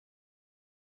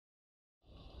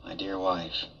My dear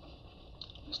wife,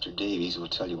 Mr. Davies will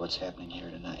tell you what's happening here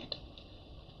tonight.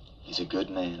 He's a good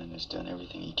man and has done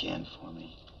everything he can for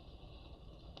me.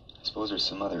 I suppose there's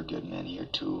some other good men here,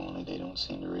 too, only they don't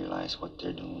seem to realize what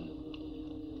they're doing.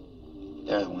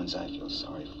 They're the ones I feel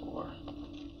sorry for.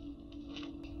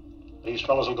 These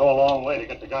fellows will go a long way to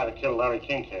get the guy that killed Larry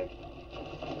Kincaid.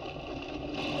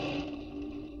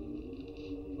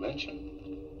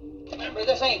 Lynching? Remember,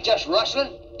 this ain't just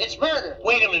rustling. It's murder.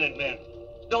 Wait a minute, men.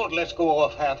 Don't let's go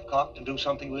off half-cocked and do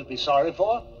something we'll be sorry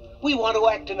for. We want to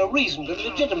act in a reasoned and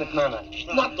legitimate manner,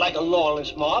 not like a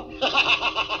lawless mob.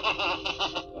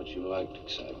 But you liked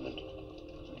excitement.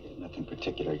 I got nothing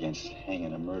particular against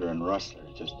hanging a murdering rustler.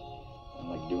 Just I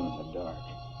like doing it in the dark.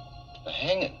 A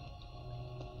hanging?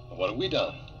 Well, what have we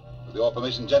done? With your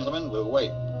permission, gentlemen, we'll wait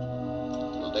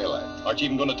till daylight. Aren't you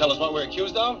even going to tell us what we're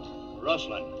accused of?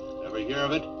 Rustling. Ever hear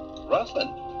of it?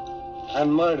 Rustling.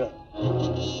 And murder.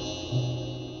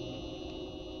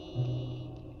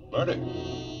 Murder.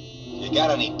 You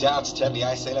got any doubts, Teddy?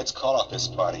 I say let's call off this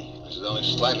party. This is only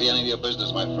slightly any of your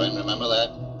business, my friend. Remember that?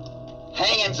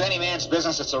 Hanging's any man's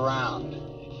business that's around.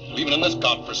 Even in this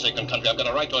godforsaken country, I've got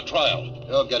a right to a trial.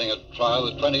 You're getting a trial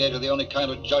that 28 are the only kind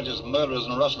of judges murderers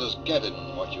and rustlers get in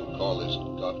what you call this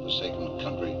godforsaken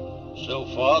country. So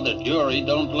far, the jury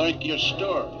don't like your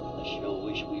story. I sure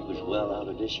wish we was well out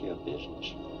of this here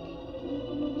business.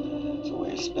 It's a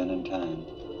way of spending time.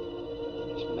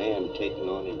 This man taking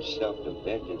on himself the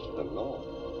vengeance of the Lord.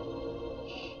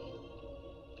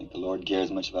 Think the Lord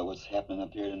cares much about what's happening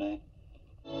up here tonight?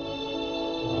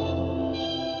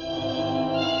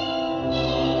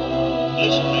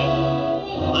 Listen, man.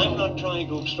 I'm not trying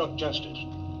to obstruct justice.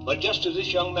 But just as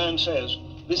this young man says,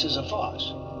 this is a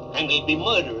farce. And it'll be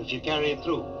murder if you carry it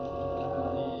through.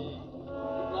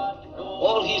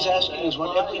 All he's asking is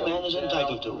what every man is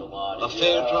entitled to. A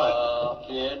fair trial.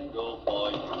 You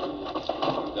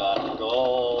got to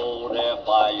go there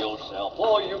by yourself.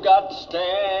 Oh, you got to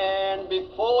stand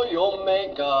before your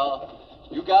maker.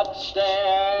 You got to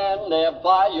stand there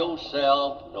by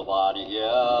yourself. Nobody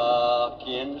here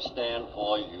can stand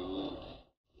for you.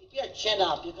 Keep your chin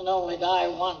up. You can only die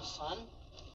once, son.